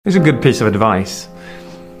Here's a good piece of advice.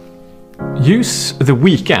 Use the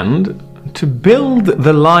weekend to build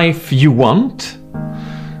the life you want,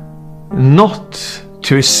 not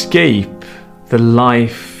to escape the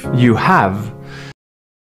life you have.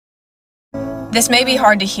 This may be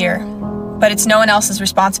hard to hear, but it's no one else's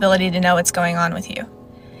responsibility to know what's going on with you.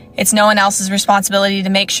 It's no one else's responsibility to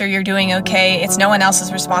make sure you're doing okay. It's no one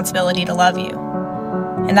else's responsibility to love you.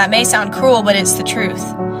 And that may sound cruel, but it's the truth.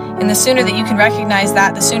 And the sooner that you can recognize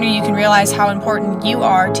that, the sooner you can realize how important you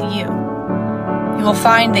are to you. You will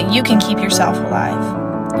find that you can keep yourself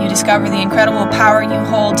alive. You discover the incredible power you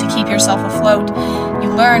hold to keep yourself afloat.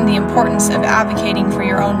 You learn the importance of advocating for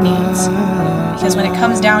your own needs. Because when it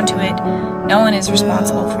comes down to it, no one is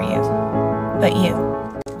responsible for you, but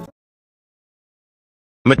you.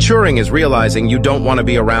 Maturing is realizing you don't want to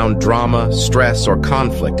be around drama, stress, or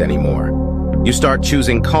conflict anymore. You start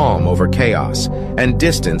choosing calm over chaos and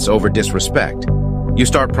distance over disrespect. You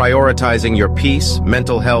start prioritizing your peace,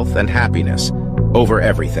 mental health, and happiness over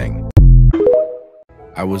everything.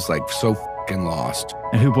 I was like so fucking lost.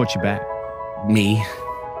 And who brought you back? Me.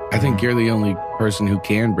 I think you're the only person who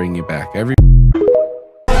can bring you back.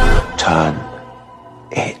 Turn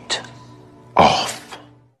it off.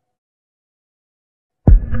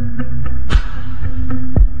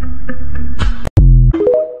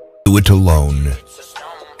 Do it alone.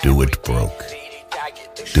 Do it broke.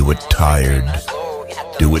 Do it tired.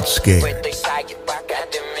 Do it scared.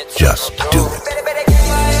 Just do it.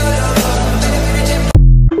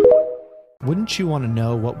 Wouldn't you want to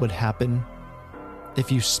know what would happen if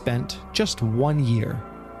you spent just 1 year,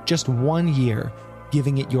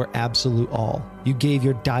 giving it your absolute all? You gave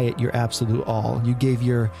your diet your absolute all. You gave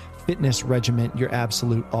your fitness regimen your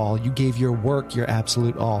absolute all. You gave your work your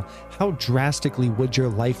absolute all. How drastically would your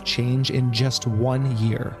life change in just 1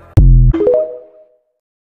 year?